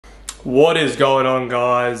What is going on,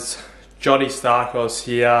 guys? Johnny Starkos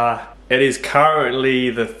here. It is currently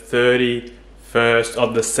the 31st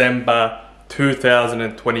of December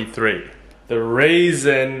 2023. The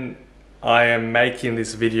reason I am making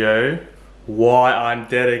this video, why I'm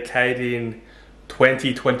dedicating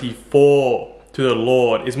 2024 to the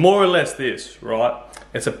Lord, is more or less this, right?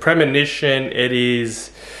 It's a premonition. It is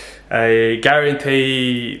a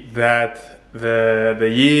guarantee that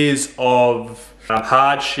the years of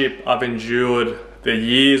hardship I've endured, the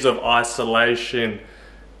years of isolation,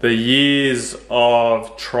 the years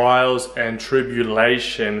of trials and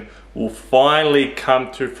tribulation will finally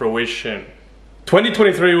come to fruition.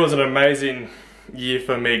 2023 was an amazing year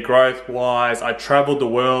for me, growth-wise. I traveled the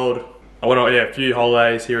world. I went on a few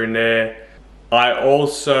holidays here and there. I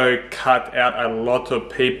also cut out a lot of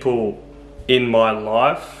people in my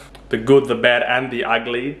life, the good, the bad, and the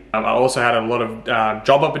ugly. I also had a lot of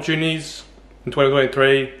job opportunities in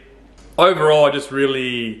 2023. Overall, I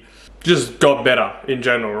just got better in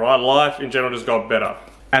general, right? Life in general just got better.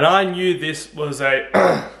 And I knew this was I'm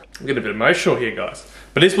getting a bit emotional here, guys.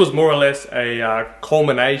 But this was more or less a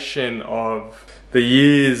culmination of the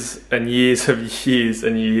years and years of years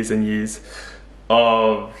and years and years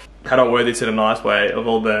of, how do I word this in a nice way, of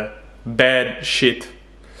all the bad shit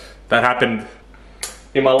that happened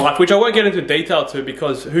in my life, which I won't get into detail to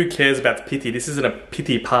because who cares about pity? This isn't a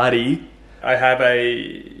pity party. I have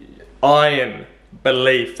a iron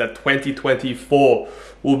belief that 2024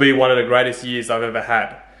 will be one of the greatest years I've ever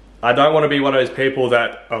had. I don't want to be one of those people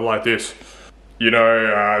that are like this. You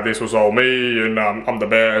know, this was all me, and I'm the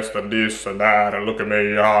best, and this and that, and look at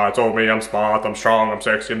me, it's all me, I'm smart, I'm strong, I'm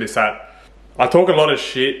sexy, and this, that. I talk a lot of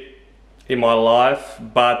shit in my life,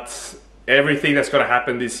 but everything that's going to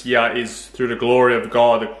happen this year is through the glory of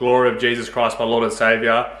God, the glory of Jesus Christ, my Lord and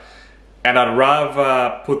Savior. And I'd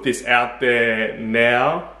rather put this out there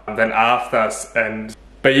now than after.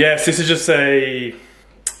 But yes, this is just a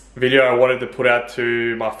video I wanted to put out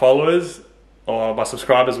to my followers or my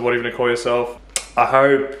subscribers, whatever you want to call yourself. I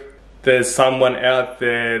hope there's someone out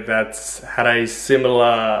there that's had a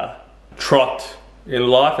similar trot in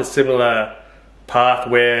life, a similar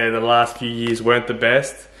path where the last few years weren't the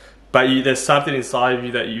best, but there's something inside of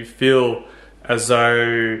you that you feel as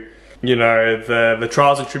though, you know, the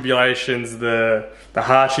trials and tribulations, the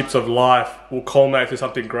hardships of life will culminate to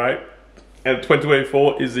something great. And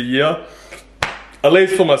 2024 is the year. At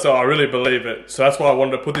least for myself, I really believe it. So that's why I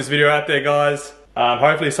wanted to put this video out there, guys.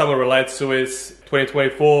 Hopefully someone relates to it.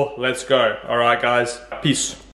 2024, let's go. Alright, guys. Peace.